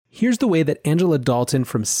Here's the way that Angela Dalton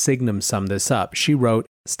from Signum summed this up. She wrote,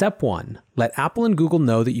 Step 1, let Apple and Google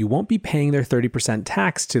know that you won't be paying their 30%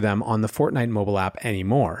 tax to them on the Fortnite mobile app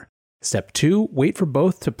anymore. Step 2, wait for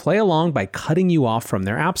both to play along by cutting you off from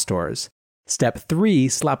their app stores. Step 3,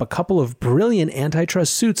 slap a couple of brilliant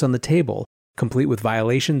antitrust suits on the table, complete with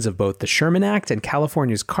violations of both the Sherman Act and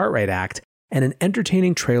California's Cartwright Act, and an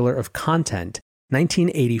entertaining trailer of content,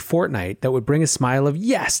 1980 Fortnite, that would bring a smile of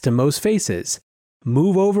yes to most faces.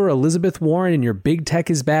 Move over Elizabeth Warren in your Big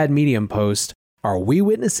Tech is Bad Medium post. Are we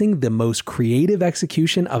witnessing the most creative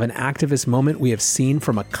execution of an activist moment we have seen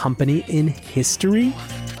from a company in history?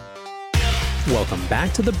 Welcome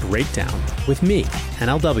back to The Breakdown with me,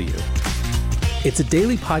 NLW. It's a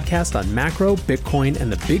daily podcast on macro, Bitcoin,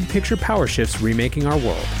 and the big picture power shifts remaking our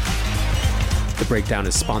world. The Breakdown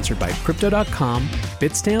is sponsored by Crypto.com,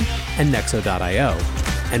 Bitstamp, and Nexo.io,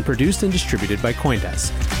 and produced and distributed by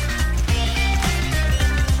CoinDesk.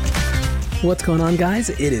 What's going on, guys?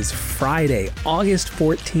 It is Friday, August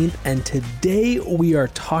 14th, and today we are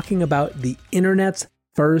talking about the internet's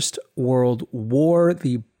first world war,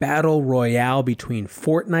 the battle royale between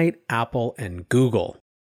Fortnite, Apple, and Google.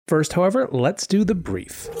 First, however, let's do the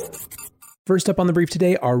brief. First up on the brief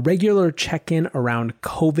today, our regular check-in around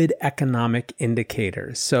COVID economic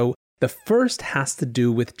indicators. So the first has to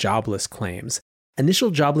do with jobless claims.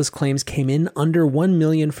 Initial jobless claims came in under 1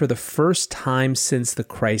 million for the first time since the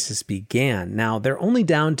crisis began. Now, they're only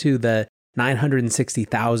down to the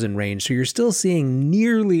 960,000 range, so you're still seeing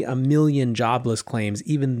nearly 1 million jobless claims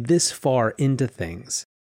even this far into things.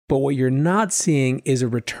 But what you're not seeing is a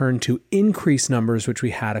return to increased numbers, which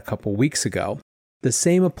we had a couple weeks ago. The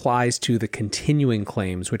same applies to the continuing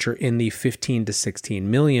claims, which are in the 15 to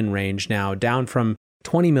 16 million range now, down from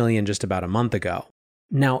 20 million just about a month ago.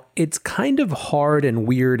 Now, it's kind of hard and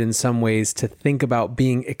weird in some ways to think about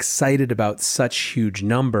being excited about such huge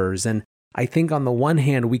numbers. And I think on the one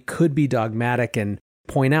hand, we could be dogmatic and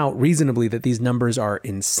point out reasonably that these numbers are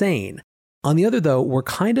insane. On the other, though, we're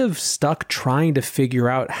kind of stuck trying to figure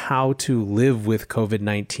out how to live with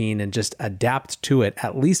COVID-19 and just adapt to it,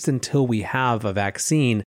 at least until we have a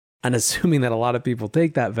vaccine, and assuming that a lot of people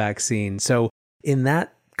take that vaccine. So in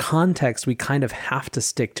that context, we kind of have to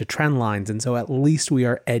stick to trend lines, and so at least we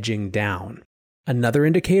are edging down. Another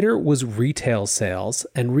indicator was retail sales,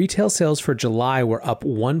 and retail sales for July were up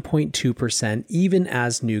 1.2% even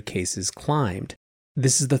as new cases climbed.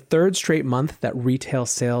 This is the third straight month that retail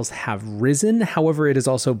sales have risen. However, it is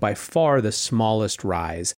also by far the smallest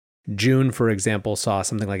rise. June, for example, saw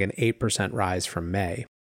something like an 8% rise from May.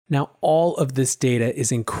 Now, all of this data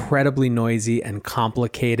is incredibly noisy and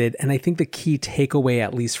complicated, and I think the key takeaway,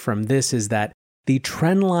 at least from this, is that the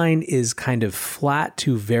trend line is kind of flat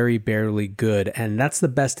to very barely good, and that's the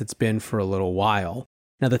best it's been for a little while.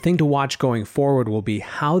 Now, the thing to watch going forward will be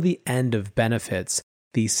how the end of benefits,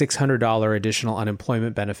 the $600 additional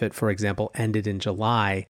unemployment benefit, for example, ended in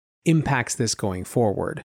July, impacts this going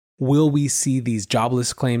forward. Will we see these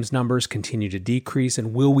jobless claims numbers continue to decrease,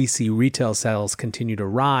 and will we see retail sales continue to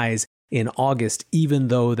rise in August, even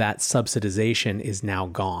though that subsidization is now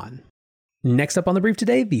gone? Next up on the brief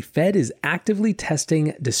today, the Fed is actively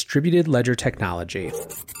testing distributed ledger technology.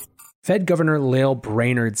 Fed Governor Lael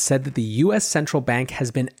Brainerd said that the U.S. Central Bank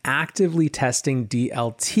has been actively testing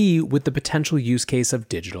DLT with the potential use case of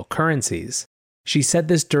digital currencies. She said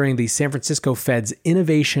this during the San Francisco Fed's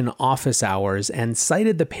Innovation Office Hours and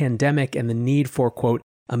cited the pandemic and the need for, quote,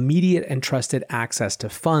 immediate and trusted access to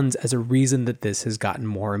funds as a reason that this has gotten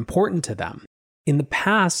more important to them. In the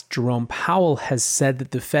past, Jerome Powell has said that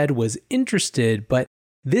the Fed was interested, but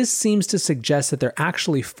this seems to suggest that they're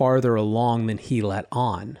actually farther along than he let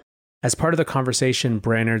on. As part of the conversation,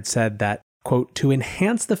 Brainerd said that, quote, to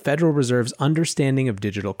enhance the Federal Reserve's understanding of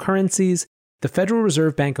digital currencies, the Federal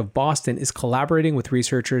Reserve Bank of Boston is collaborating with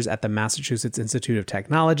researchers at the Massachusetts Institute of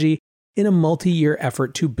Technology in a multi-year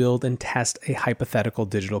effort to build and test a hypothetical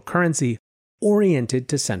digital currency oriented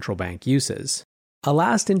to central bank uses. A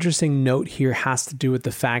last interesting note here has to do with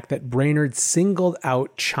the fact that Brainerd singled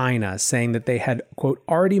out China, saying that they had, quote,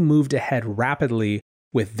 already moved ahead rapidly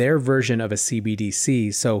with their version of a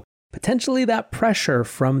CBDC, so potentially that pressure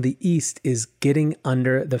from the East is getting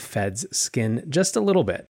under the Fed's skin just a little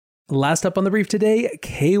bit. Last up on the brief today,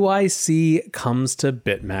 KYC comes to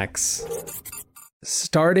BitMEX.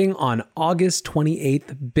 Starting on August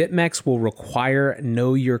 28th, BitMEX will require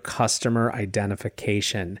Know Your Customer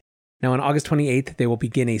identification. Now, on August 28th, they will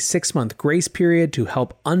begin a 6-month grace period to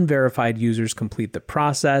help unverified users complete the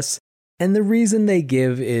process. And the reason they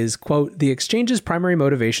give is, quote, the exchange's primary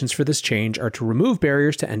motivations for this change are to remove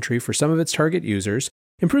barriers to entry for some of its target users,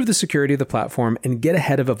 improve the security of the platform, and get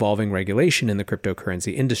ahead of evolving regulation in the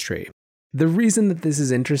cryptocurrency industry. The reason that this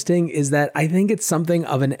is interesting is that I think it's something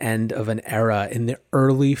of an end of an era in the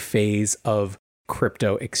early phase of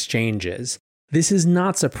crypto exchanges. This is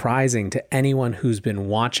not surprising to anyone who's been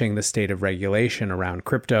watching the state of regulation around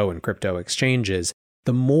crypto and crypto exchanges.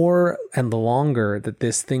 The more and the longer that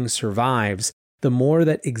this thing survives, the more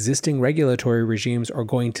that existing regulatory regimes are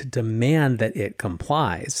going to demand that it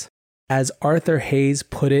complies. As Arthur Hayes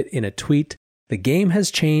put it in a tweet, "The game has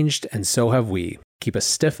changed and so have we. Keep a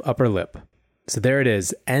stiff upper lip." So there it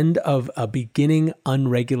is, end of a beginning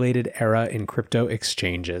unregulated era in crypto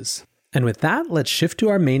exchanges. And with that, let's shift to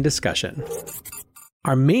our main discussion.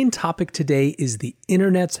 Our main topic today is the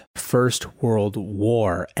internet's first world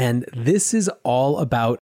war, and this is all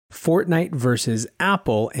about Fortnite versus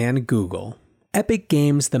Apple and Google. Epic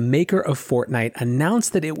Games, the maker of Fortnite,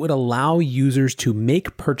 announced that it would allow users to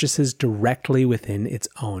make purchases directly within its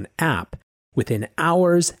own app. Within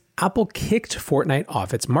hours, Apple kicked Fortnite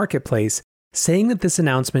off its marketplace, saying that this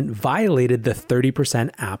announcement violated the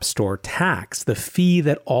 30% App Store tax, the fee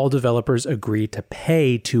that all developers agree to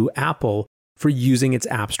pay to Apple for using its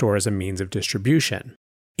App Store as a means of distribution.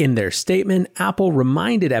 In their statement, Apple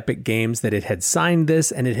reminded Epic Games that it had signed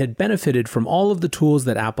this and it had benefited from all of the tools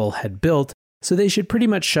that Apple had built, so they should pretty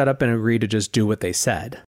much shut up and agree to just do what they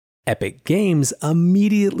said. Epic Games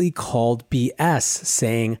immediately called BS,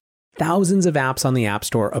 saying, "Thousands of apps on the App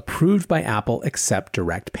Store approved by Apple accept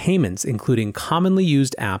direct payments, including commonly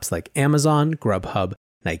used apps like Amazon, Grubhub,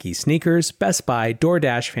 Nike Sneakers, Best Buy,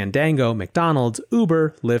 DoorDash, Fandango, McDonald's,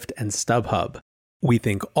 Uber, Lyft, and StubHub. We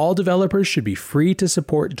think all developers should be free to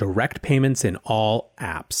support direct payments in all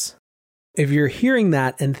apps." If you're hearing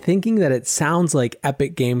that and thinking that it sounds like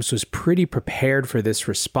Epic Games was pretty prepared for this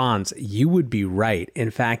response, you would be right.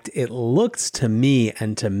 In fact, it looks to me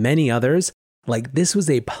and to many others like this was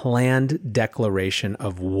a planned declaration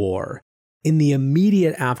of war. In the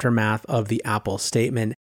immediate aftermath of the Apple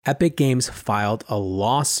statement, Epic Games filed a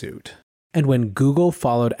lawsuit. And when Google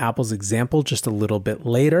followed Apple's example just a little bit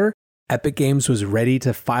later, Epic Games was ready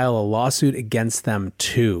to file a lawsuit against them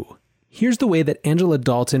too. Here's the way that Angela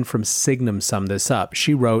Dalton from Signum summed this up.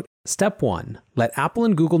 She wrote, "Step 1, let Apple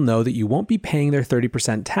and Google know that you won't be paying their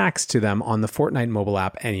 30% tax to them on the Fortnite mobile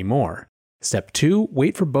app anymore. Step 2,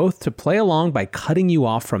 wait for both to play along by cutting you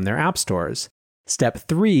off from their app stores. Step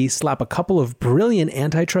 3, slap a couple of brilliant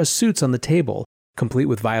antitrust suits on the table, complete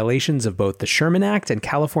with violations of both the Sherman Act and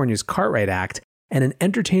California's Cartwright Act, and an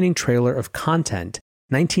entertaining trailer of content,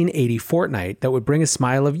 1980 Fortnite, that would bring a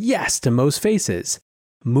smile of yes to most faces.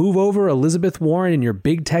 Move over Elizabeth Warren in your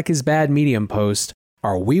Big Tech is Bad Medium post.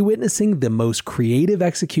 Are we witnessing the most creative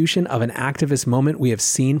execution of an activist moment we have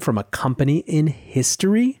seen from a company in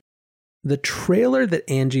history?" The trailer that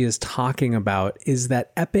Angie is talking about is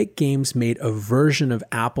that Epic Games made a version of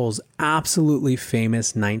Apple's absolutely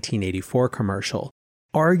famous 1984 commercial,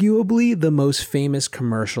 arguably the most famous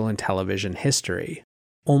commercial in television history.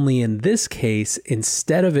 Only in this case,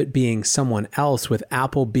 instead of it being someone else, with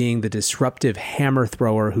Apple being the disruptive hammer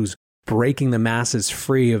thrower who's breaking the masses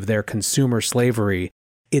free of their consumer slavery,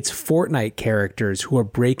 it's Fortnite characters who are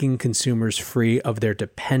breaking consumers free of their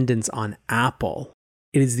dependence on Apple.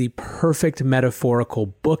 It is the perfect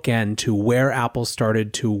metaphorical bookend to where Apple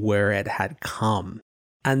started to where it had come.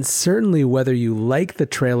 And certainly whether you like the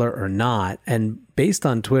trailer or not, and based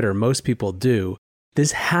on Twitter, most people do,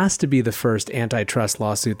 this has to be the first antitrust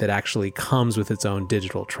lawsuit that actually comes with its own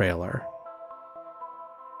digital trailer.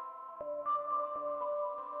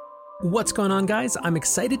 What's going on, guys? I'm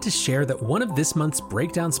excited to share that one of this month's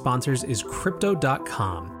breakdown sponsors is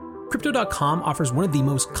Crypto.com. Crypto.com offers one of the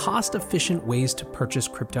most cost-efficient ways to purchase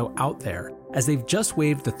crypto out there, as they've just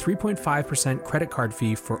waived the 3.5% credit card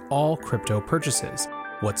fee for all crypto purchases.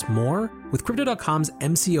 What's more, with Crypto.com's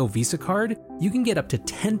MCO Visa card, you can get up to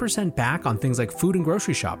 10% back on things like food and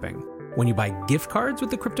grocery shopping. When you buy gift cards with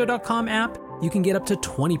the Crypto.com app, you can get up to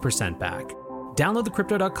 20% back. Download the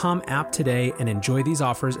Crypto.com app today and enjoy these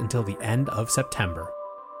offers until the end of September.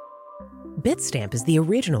 Bitstamp is the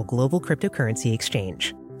original global cryptocurrency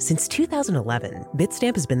exchange. Since 2011,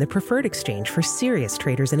 Bitstamp has been the preferred exchange for serious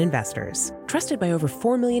traders and investors, trusted by over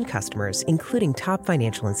 4 million customers, including top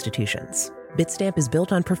financial institutions. Bitstamp is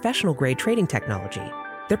built on professional-grade trading technology.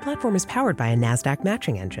 Their platform is powered by a NASDAQ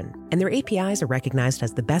matching engine, and their APIs are recognized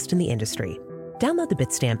as the best in the industry. Download the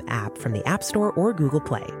Bitstamp app from the App Store or Google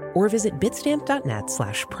Play, or visit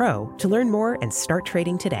bitstamp.net/pro to learn more and start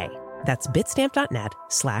trading today. That's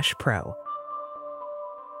bitstamp.net/pro.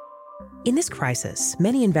 In this crisis,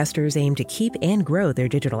 many investors aim to keep and grow their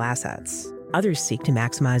digital assets. Others seek to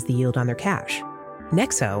maximize the yield on their cash.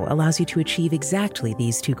 Nexo allows you to achieve exactly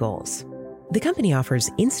these two goals. The company offers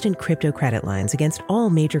instant crypto credit lines against all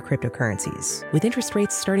major cryptocurrencies, with interest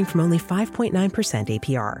rates starting from only 5.9%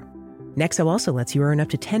 APR. Nexo also lets you earn up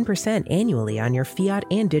to 10% annually on your fiat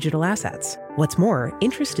and digital assets. What's more,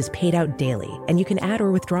 interest is paid out daily, and you can add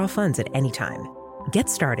or withdraw funds at any time. Get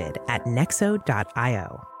started at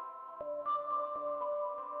nexo.io.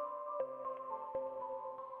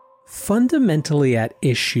 Fundamentally at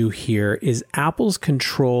issue here is Apple's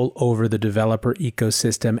control over the developer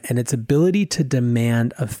ecosystem and its ability to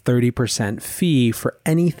demand a 30% fee for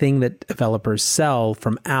anything that developers sell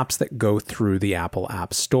from apps that go through the Apple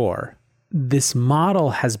App Store. This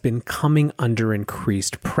model has been coming under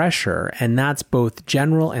increased pressure, and that's both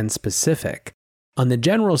general and specific. On the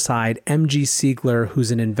general side, MG Siegler,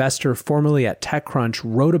 who's an investor formerly at TechCrunch,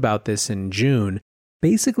 wrote about this in June,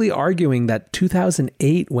 basically arguing that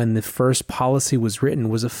 2008, when the first policy was written,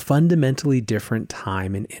 was a fundamentally different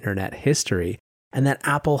time in internet history, and that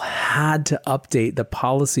Apple had to update the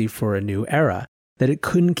policy for a new era, that it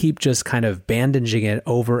couldn't keep just kind of bandaging it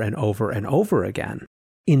over and over and over again.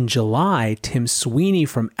 In July, Tim Sweeney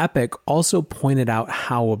from Epic also pointed out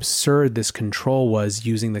how absurd this control was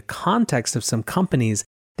using the context of some companies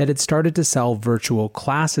that had started to sell virtual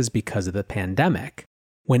classes because of the pandemic.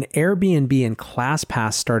 When Airbnb and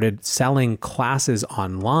ClassPass started selling classes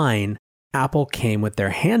online, Apple came with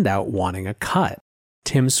their hand out wanting a cut.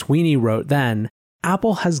 Tim Sweeney wrote then,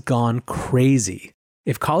 "Apple has gone crazy.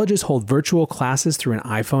 If colleges hold virtual classes through an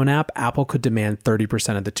iPhone app, Apple could demand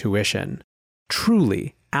 30% of the tuition.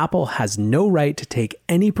 Truly, Apple has no right to take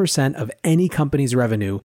any percent of any company's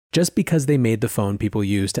revenue just because they made the phone people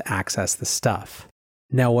use to access the stuff."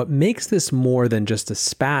 Now, what makes this more than just a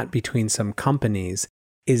spat between some companies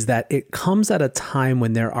is that it comes at a time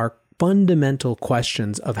when there are fundamental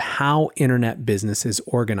questions of how internet business is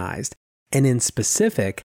organized, and in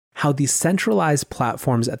specific, how these centralized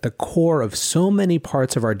platforms at the core of so many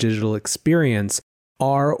parts of our digital experience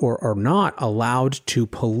are or are not allowed to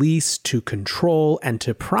police, to control, and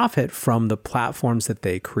to profit from the platforms that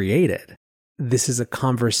they created. This is a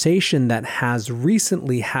conversation that has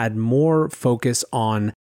recently had more focus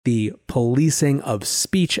on the policing of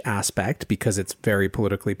speech aspect, because it's very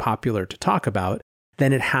politically popular to talk about,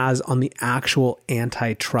 than it has on the actual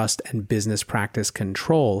antitrust and business practice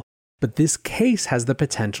control. But this case has the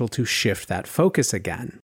potential to shift that focus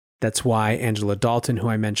again. That's why Angela Dalton, who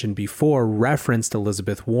I mentioned before, referenced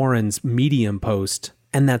Elizabeth Warren's Medium post,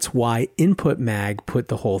 and that's why Input Mag put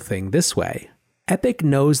the whole thing this way. Epic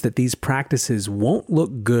knows that these practices won't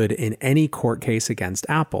look good in any court case against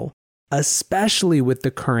Apple, especially with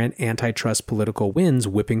the current antitrust political winds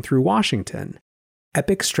whipping through Washington.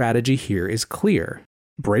 Epic's strategy here is clear.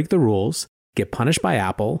 Break the rules, get punished by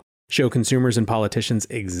Apple, show consumers and politicians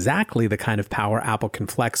exactly the kind of power Apple can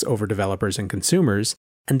flex over developers and consumers,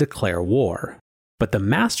 and declare war. But the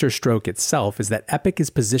masterstroke itself is that Epic is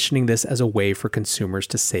positioning this as a way for consumers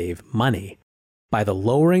to save money by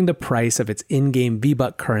lowering the price of its in-game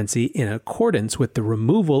V-Buck currency in accordance with the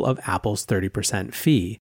removal of Apple's 30%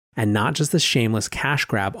 fee, and not just the shameless cash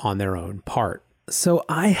grab on their own part. So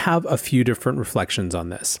I have a few different reflections on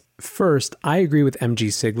this. First, I agree with MG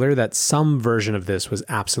Siegler that some version of this was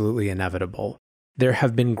absolutely inevitable. There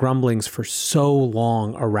have been grumblings for so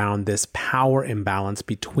long around this power imbalance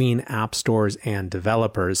between app stores and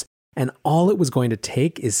developers, and all it was going to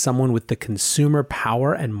take is someone with the consumer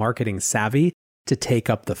power and marketing savvy to take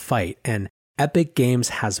up the fight, and Epic Games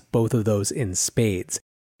has both of those in spades.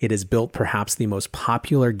 It has built perhaps the most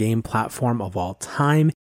popular game platform of all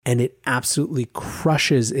time, and it absolutely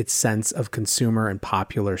crushes its sense of consumer and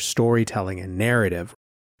popular storytelling and narrative.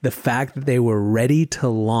 The fact that they were ready to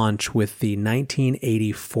launch with the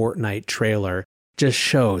 1980 Fortnite trailer just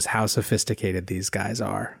shows how sophisticated these guys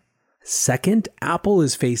are. Second, Apple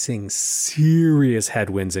is facing serious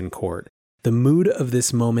headwinds in court. The mood of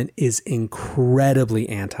this moment is incredibly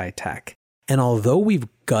anti-tech. And although we've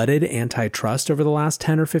gutted antitrust over the last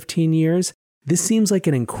 10 or 15 years, this seems like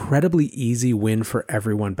an incredibly easy win for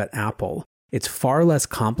everyone but Apple. It's far less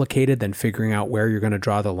complicated than figuring out where you're going to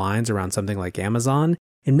draw the lines around something like Amazon.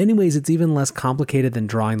 In many ways, it's even less complicated than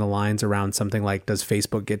drawing the lines around something like, does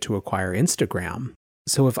Facebook get to acquire Instagram?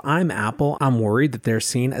 So if I'm Apple, I'm worried that they're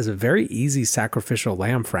seen as a very easy sacrificial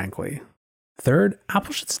lamb, frankly. Third,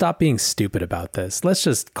 Apple should stop being stupid about this. Let's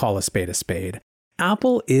just call a spade a spade.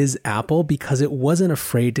 Apple is Apple because it wasn't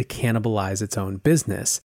afraid to cannibalize its own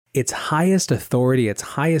business. Its highest authority, its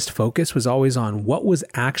highest focus was always on what was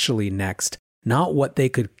actually next, not what they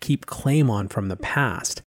could keep claim on from the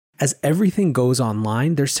past. As everything goes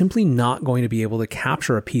online, they're simply not going to be able to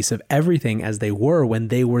capture a piece of everything as they were when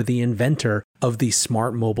they were the inventor of the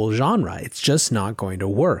smart mobile genre. It's just not going to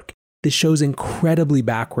work. This shows incredibly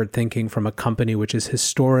backward thinking from a company which has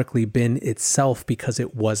historically been itself because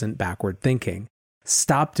it wasn't backward thinking.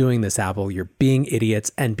 Stop doing this, Apple. You're being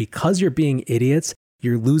idiots. And because you're being idiots,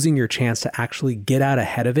 you're losing your chance to actually get out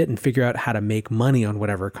ahead of it and figure out how to make money on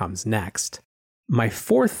whatever comes next. My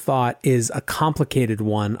fourth thought is a complicated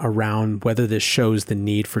one around whether this shows the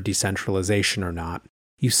need for decentralization or not.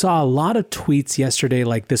 You saw a lot of tweets yesterday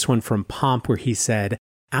like this one from Pomp where he said,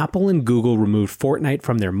 Apple and Google removed Fortnite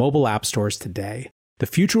from their mobile app stores today. The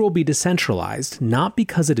future will be decentralized, not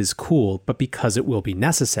because it is cool, but because it will be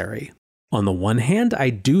necessary. On the one hand, I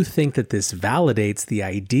do think that this validates the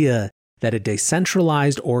idea that a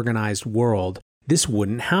decentralized, organized world, this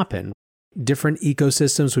wouldn't happen. Different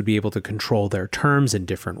ecosystems would be able to control their terms in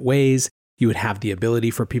different ways. You would have the ability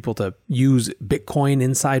for people to use Bitcoin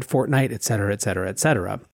inside Fortnite, etc., etc.,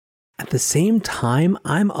 etc. At the same time,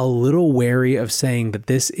 I'm a little wary of saying that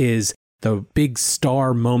this is the big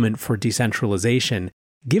star moment for decentralization,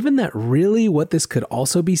 given that really what this could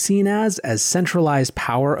also be seen as centralized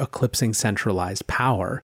power eclipsing centralized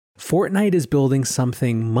power. Fortnite is building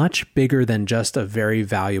something much bigger than just a very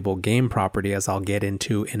valuable game property, as I'll get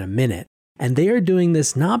into in a minute. And they are doing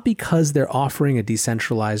this not because they're offering a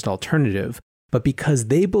decentralized alternative, but because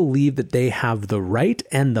they believe that they have the right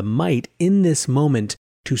and the might in this moment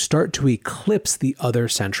to start to eclipse the other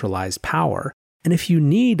centralized power. And if you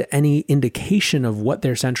need any indication of what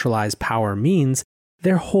their centralized power means,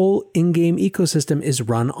 their whole in-game ecosystem is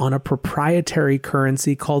run on a proprietary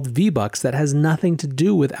currency called V-Bucks that has nothing to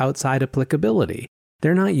do with outside applicability.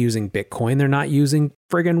 They're not using Bitcoin, they're not using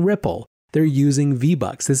friggin' Ripple. They're using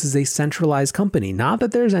V-Bucks. This is a centralized company. Not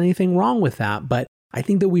that there's anything wrong with that, but I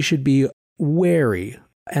think that we should be wary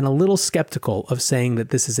and a little skeptical of saying that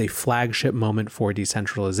this is a flagship moment for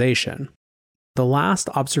decentralization. The last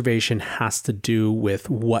observation has to do with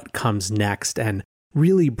what comes next and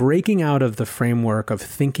really breaking out of the framework of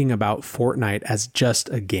thinking about Fortnite as just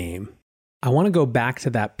a game. I want to go back to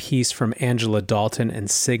that piece from Angela Dalton and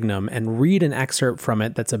Signum and read an excerpt from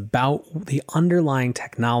it that's about the underlying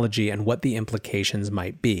technology and what the implications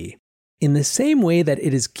might be. In the same way that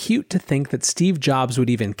it is cute to think that Steve Jobs would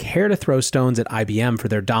even care to throw stones at IBM for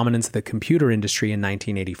their dominance of the computer industry in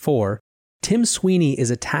 1984, Tim Sweeney is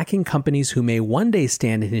attacking companies who may one day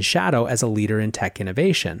stand in his shadow as a leader in tech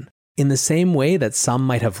innovation. In the same way that some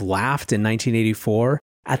might have laughed in 1984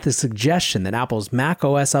 at the suggestion that Apple's Mac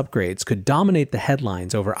OS upgrades could dominate the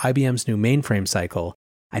headlines over IBM's new mainframe cycle,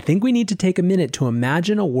 I think we need to take a minute to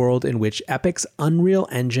imagine a world in which Epic's Unreal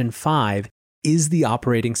Engine 5 is the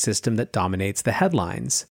operating system that dominates the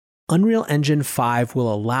headlines. Unreal Engine 5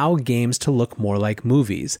 will allow games to look more like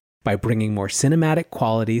movies by bringing more cinematic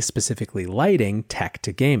quality, specifically lighting, tech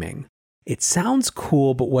to gaming. It sounds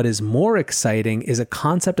cool, but what is more exciting is a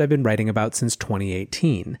concept I've been writing about since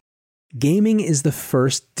 2018. Gaming is the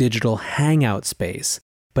first digital hangout space,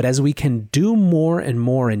 but as we can do more and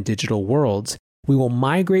more in digital worlds, we will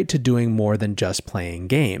migrate to doing more than just playing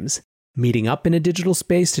games. Meeting up in a digital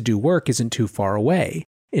space to do work isn't too far away.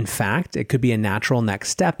 In fact, it could be a natural next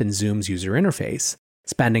step in Zoom's user interface.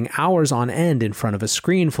 Spending hours on end in front of a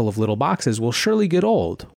screen full of little boxes will surely get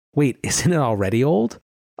old. Wait, isn't it already old?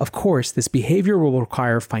 Of course, this behavior will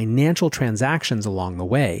require financial transactions along the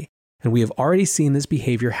way, and we have already seen this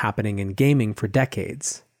behavior happening in gaming for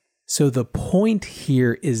decades. So the point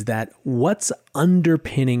here is that what's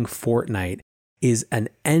underpinning Fortnite is an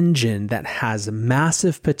engine that has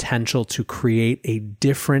massive potential to create a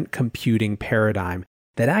different computing paradigm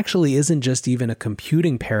that actually isn't just even a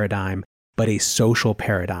computing paradigm, but a social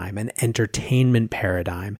paradigm, an entertainment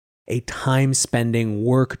paradigm, a time-spending,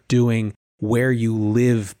 work-doing, where you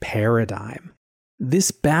live paradigm. This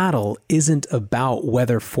battle isn't about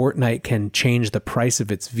whether Fortnite can change the price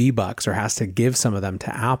of its V-Bucks or has to give some of them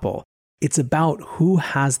to Apple. It's about who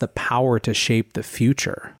has the power to shape the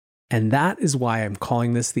future. And that is why I'm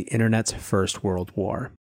calling this the internet's first world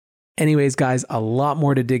war. Anyways, guys, a lot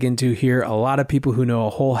more to dig into here. A lot of people who know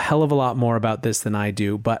a whole hell of a lot more about this than I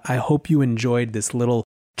do, but I hope you enjoyed this little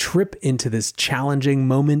trip into this challenging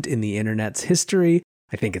moment in the internet's history.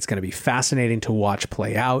 I think it's going to be fascinating to watch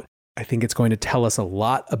play out. I think it's going to tell us a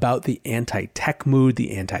lot about the anti-tech mood,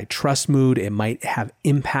 the antitrust mood. It might have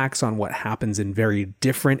impacts on what happens in very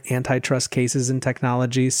different antitrust cases in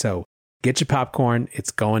technology. So get your popcorn.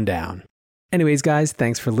 It's going down. Anyways, guys,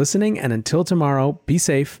 thanks for listening. And until tomorrow, be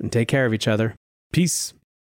safe and take care of each other. Peace.